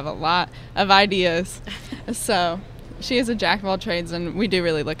does have a lot of ideas. So she is a jack of all trades, and we do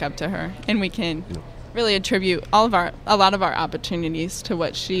really look up to her, and we can really attribute a lot of our opportunities to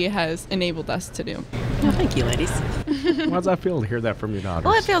what she has enabled us to do. Well, thank you, ladies. How does that feel to hear that from your daughters?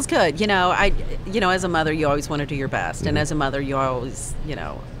 Well, it feels good. As a mother, you always want to do your best, and as a mother, you always,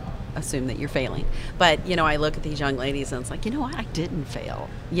 assume that you're failing. But I look at these young ladies, and it's like, you know what? I didn't fail.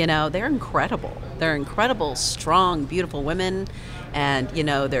 They're incredible. They're incredible, strong, beautiful women, and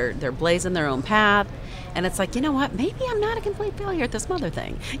they're blazing their own path. And it's like, you know what? Maybe I'm not a complete failure at this mother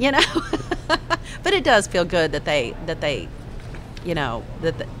thing, But it does feel good that they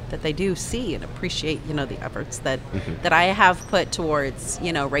do see and appreciate, the efforts that I have put towards,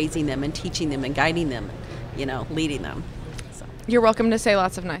 raising them and teaching them and guiding them, leading them. So. You're welcome to say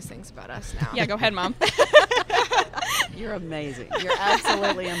lots of nice things about us now. Yeah, go ahead, Mom. You're amazing. You're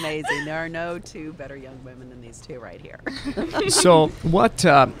absolutely amazing. There are no two better young women than these two right here. So what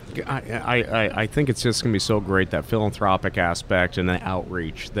I think it's just going to be so great, that philanthropic aspect and the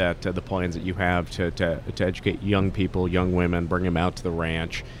outreach, that the plans that you have to educate young people, young women, bring them out to the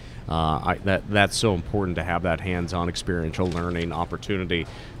ranch. That's so important to have that hands-on experiential learning opportunity.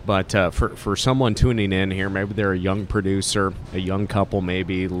 But for someone tuning in here, maybe they're a young producer, a young couple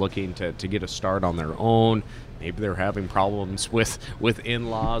maybe looking to get a start on their own. Maybe they're having problems with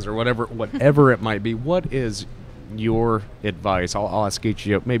in-laws or whatever it might be. What is your advice? I'll ask each of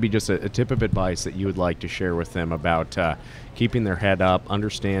you maybe just a tip of advice that you would like to share with them about keeping their head up,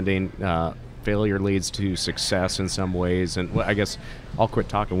 understanding failure leads to success in some ways. And I guess I'll quit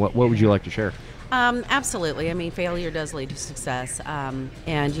talking. What would you like to share? Absolutely. I mean, failure does lead to success,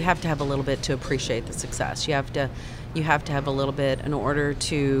 and you have to have a little bit to appreciate the success. You have to have a little bit in order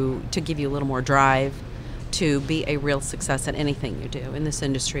to give you a little more drive to be a real success at anything you do in this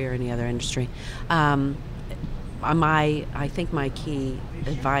industry or any other industry. I think my key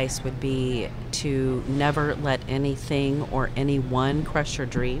advice would be to never let anything or anyone crush your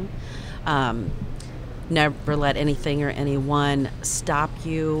dream. Never let anything or anyone stop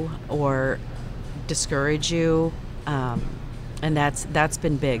you or discourage you, and that's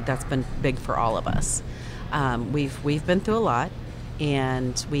been big. That's been big for all of us. We've been through a lot,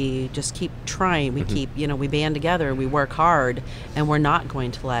 and we just keep trying. We keep, we band together, we work hard, and we're not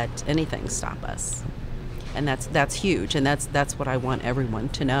going to let anything stop us. And that's huge, and that's what I want everyone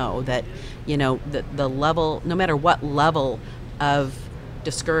to know, that the level, no matter what level of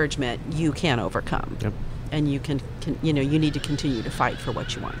discouragement, you can overcome. Yep. And you can you need to continue to fight for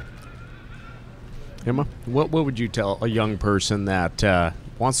what you want. Emma, what would you tell a young person that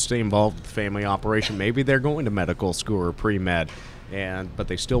wants to stay involved with the family operation? Maybe they're going to medical school or pre-med, but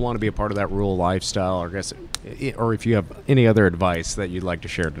they still want to be a part of that rural lifestyle, or if you have any other advice that you'd like to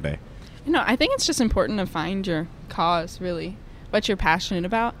share today. I think it's just important to find your cause, really, what you're passionate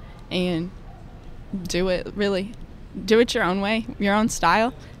about, and do it, really. Do it your own way, your own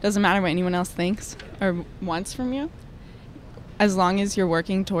style. Doesn't matter what anyone else thinks or wants from you. As long as you're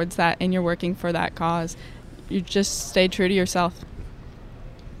working towards that and you're working for that cause, you just stay true to yourself.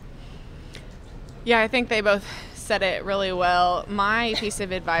 Yeah, I think they both said it really well. My piece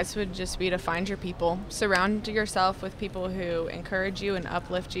of advice would just be to find your people. Surround yourself with people who encourage you and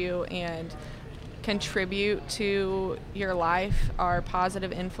uplift you and contribute to your life, are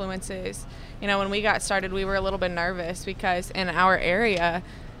positive influences. You know, when we got started, we were a little bit nervous because in our area,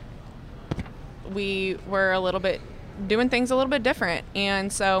 we were a little bit doing things a little bit different.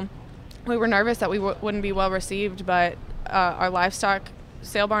 And so we were nervous that we wouldn't be well received, but our livestock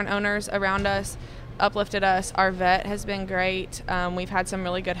sale barn owners around us uplifted us. Our vet has been great. We've had some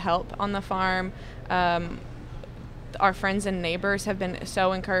really good help on the farm. Our friends and neighbors have been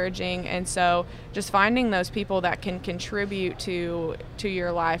so encouraging, and so just finding those people that can contribute to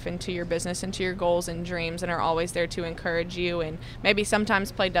your life and to your business and to your goals and dreams and are always there to encourage you and maybe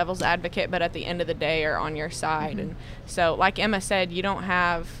sometimes play devil's advocate, but at the end of the day are on your side. And so like Emma said, you don't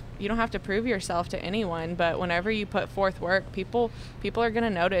have to prove yourself to anyone, but whenever you put forth work, people are going to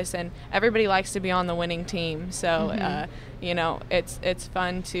notice, and everybody likes to be on the winning team. So you know, it's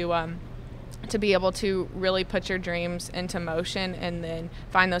fun to be able to really put your dreams into motion and then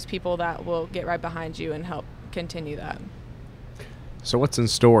find those people that will get right behind you and help continue that. So what's in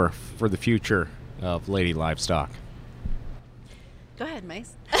store for the future of Lady Livestock? Go ahead,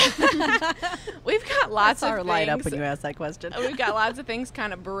 Mace. We've got lots of our things. light up when you ask that question. We've got lots of things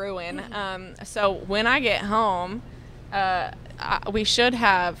kind of brewing. So when I get home, we should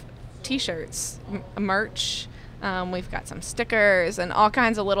have T-shirts, merch. We've got some stickers and all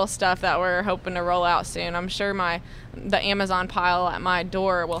kinds of little stuff that we're hoping to roll out soon. I'm sure the Amazon pile at my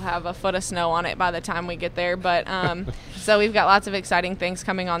door will have a foot of snow on it by the time we get there. But so we've got lots of exciting things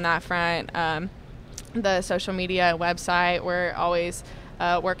coming on that front. The social media website we're always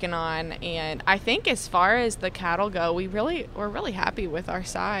working on, and I think as far as the cattle go, we're really happy with our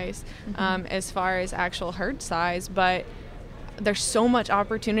size as far as actual herd size, but there's so much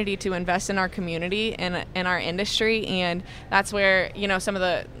opportunity to invest in our community and in our industry, and that's where, you know,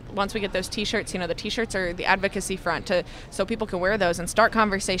 once we get those T-shirts, you know, the T-shirts are the advocacy front so people can wear those and start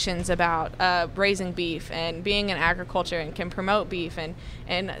conversations about raising beef and being in agriculture and can promote beef,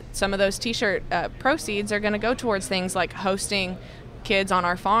 and some of those T-shirt proceeds are going to go towards things like hosting kids on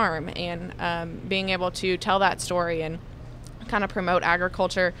our farm and being able to tell that story and kind of promote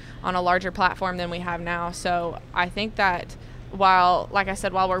agriculture on a larger platform than we have now. So I think that while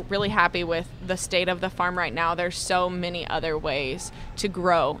we're really happy with the state of the farm right now, there's so many other ways to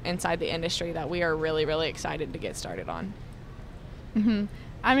grow inside the industry that we are really, really excited to get started on.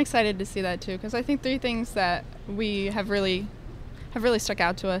 I'm excited to see that too, because I think three things that we have really stuck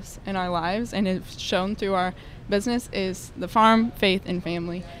out to us in our lives and have shown through our business is the farm, faith, and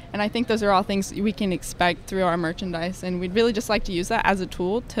family. And I think those are all things we can expect through our merchandise, and we'd really just like to use that as a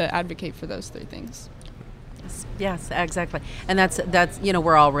tool to advocate for those three things. Yes, exactly. And that's you know,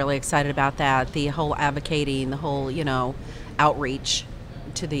 we're all really excited about that. The whole advocating, the whole, you know, outreach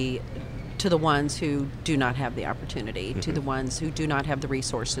to the ones who do not have the opportunity, to the ones who do not have the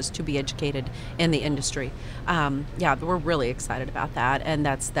resources to be educated in the industry. Yeah, we're really excited about that, and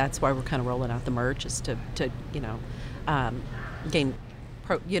that's why we're kind of rolling out the merch, is to you know,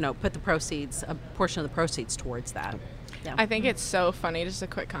 put the proceeds, a portion of the proceeds towards that. Yeah. I think it's so funny, just a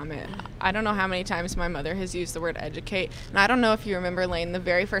quick comment. I don't know how many times my mother has used the word educate. And I don't know if you remember, Lane, the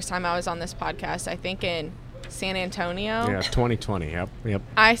very first time I was on this podcast, I think in San Antonio. Yeah, 2020. Yep.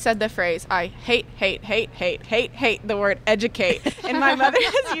 I said the phrase, I hate the word educate. And my mother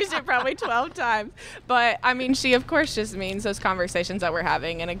has used it probably 12 times. But, I mean, she, of course, just means those conversations that we're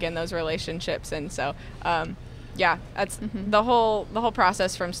having and, again, those relationships. And so, yeah, that's the whole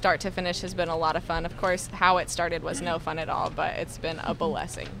process from start to finish has been a lot of fun. Of course, how it started was no fun at all, but it's been a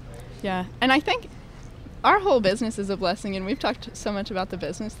blessing. Yeah, and I think our whole business is a blessing, and we've talked so much about the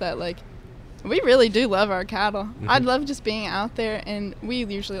business that, like, we really do love our cattle. I'd love just being out there, and we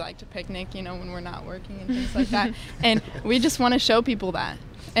usually like to picnic, you know, when we're not working and things like that. And we just want to show people that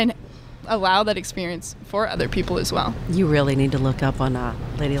and allow that experience for other people as well. You really need to look up on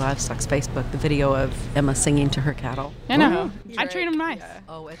Lady Livestock's Facebook the video of Emma singing to her cattle. I know. I treat them nice. Yeah.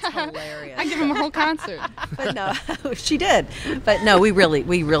 Oh, it's hilarious. I give them a whole concert. But no, she did. But no, we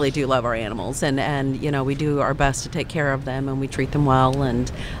really do love our animals, and you know, we do our best to take care of them, and we treat them well,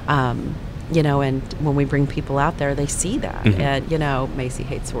 and you know, and when we bring people out there, they see that. And, you know, Macy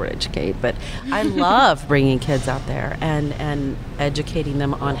hates the word educate, but I love bringing kids out there and educating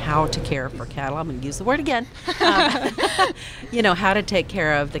them on how to care for cattle. I'm going to use the word again. You know, how to take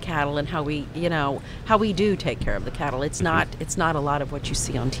care of the cattle and how we do take care of the cattle. It's not a lot of what you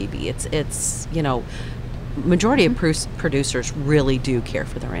see on TV. It's you know, majority of producers really do care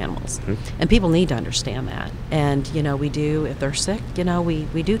for their animals, and people need to understand that. And we do, if they're sick,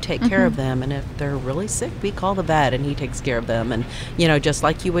 we do take care of them, and if they're really sick, we call the vet and he takes care of them, and just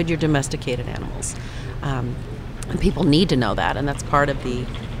like you would your domesticated animals. And people need to know that, and that's part of the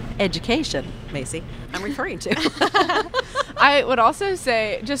education, Macy, I'm referring to. I would also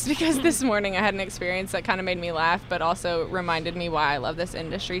say, just because this morning I had an experience that kind of made me laugh, but also reminded me why I love this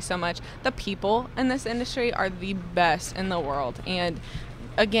industry so much. The people in this industry are the best in the world. And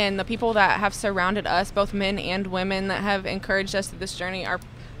again, the people that have surrounded us, both men and women, that have encouraged us through this journey are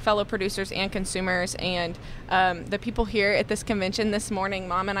fellow producers and consumers. And the people here at this convention this morning,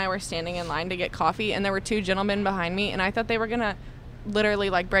 Mom and I were standing in line to get coffee, and there were two gentlemen behind me, and I thought they were going to literally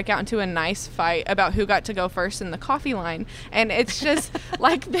break out into a nice fight about who got to go first in the coffee line. And it's just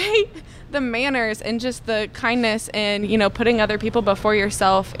the manners and just the kindness and putting other people before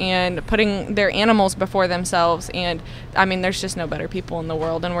yourself and putting their animals before themselves. And I mean, there's just no better people in the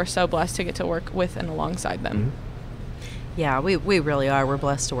world, and we're so blessed to get to work with and alongside them. Yeah, we really are. We're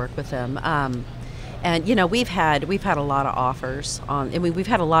blessed to work with them. And we've had a lot of offers on. I mean, we've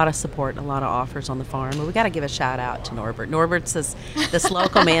had a lot of support and a lot of offers on the farm. And we got to give a shout out to Norbert. Norbert's this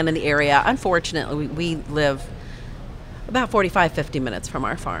local man in the area. Unfortunately, we live about 45-50 minutes from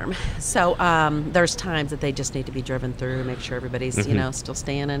our farm. So there's times that they just need to be driven through, make sure everybody's still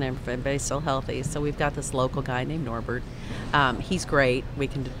standing and everybody's still healthy. So we've got this local guy named Norbert. He's great. We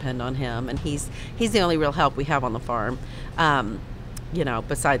can depend on him, and he's the only real help we have on the farm.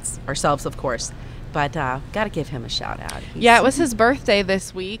 Besides ourselves, of course. But got to give him a shout out. It was his birthday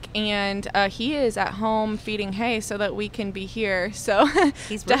this week, and he is at home feeding hay so that we can be here. So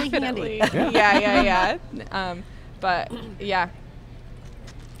he's really definitely handy. Yeah. But yeah.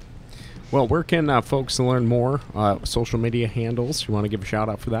 Well, where can folks learn more? Social media handles. You want to give a shout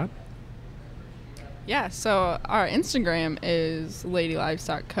out for that? Yeah. So our Instagram is Lady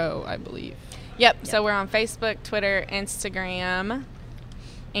Livestock Co., I believe. Yep. So we're on Facebook, Twitter, Instagram.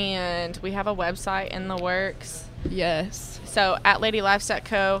 And we have a website in the works. Yes. So at Lady Livestock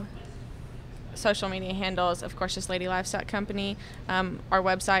Co., social media handles, of course, just Lady Livestock Company, our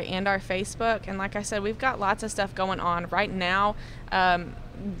website and our Facebook. And like I said, we've got lots of stuff going on right now.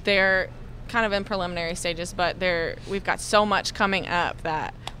 They're kind of in preliminary stages, but we've got so much coming up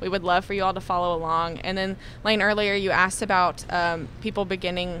that we would love for you all to follow along. And then, Lane, earlier you asked about people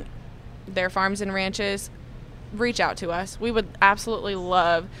beginning their farms and ranches. Reach out to us. We would absolutely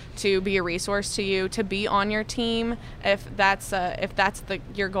love to be a resource to you, to be on your team. If that's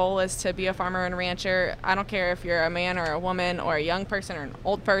your goal is to be a farmer and rancher, I don't care if you're a man or a woman or a young person or an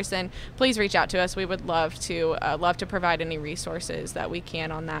old person, please reach out to us. We would love to provide any resources that we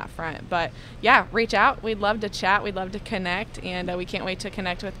can on that front. But yeah, reach out. We'd love to chat. We'd love to connect, and we can't wait to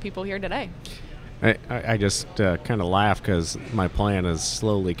connect with people here today. I just kind of laugh because my plan is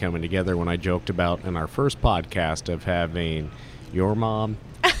slowly coming together when I joked about in our first podcast of having your mom,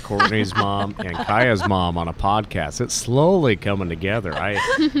 Courtney's mom, and Kaya's mom on a podcast. It's slowly coming together.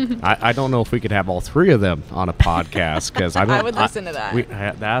 I don't know if we could have all three of them on a podcast because I would listen to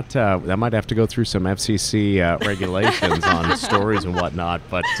that. That might have to go through some FCC regulations on stories and whatnot.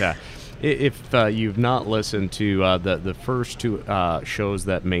 But if you've not listened to the first two shows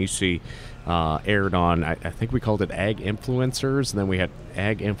that Macy aired on, I think we called it Ag Influencers, and then we had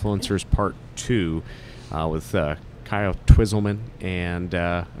Ag Influencers Part 2 with Kyle Twizzleman and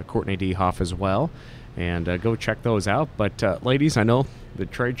Courtney D. Hoff as well. And go check those out. But ladies, I know the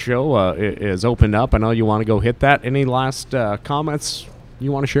trade show is opened up. I know you want to go hit that. Any last comments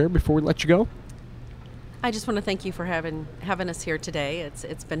you want to share before we let you go? I just want to thank you for having us here today.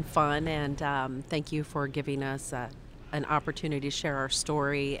 It's been fun, and thank you for giving us an opportunity to share our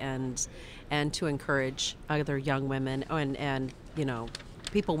story and to encourage other young women and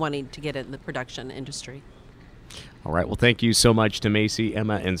people wanting to get in the production industry. All right. Well, thank you so much to Macy,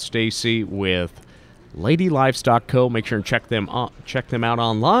 Emma, and Stacy with Lady Livestock Co. Make sure and check them out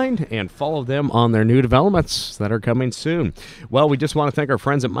online and follow them on their new developments that are coming soon. Well, we just want to thank our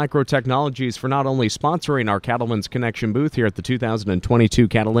friends at Micro Technologies for not only sponsoring our Cattlemen's Connection booth here at the 2022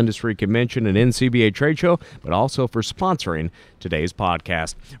 Cattle Industry Convention and NCBA Trade Show, but also for sponsoring today's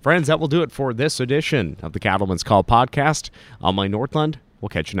podcast. Friends, that will do it for this edition of the Cattlemen's Call podcast. I'm Lane Northland. We'll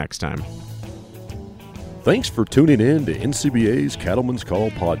catch you next time. Thanks for tuning in to NCBA's Cattlemen's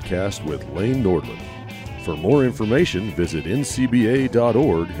Call podcast with Lane Nordland. For more information, visit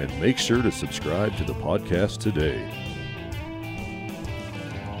ncba.org and make sure to subscribe to the podcast today.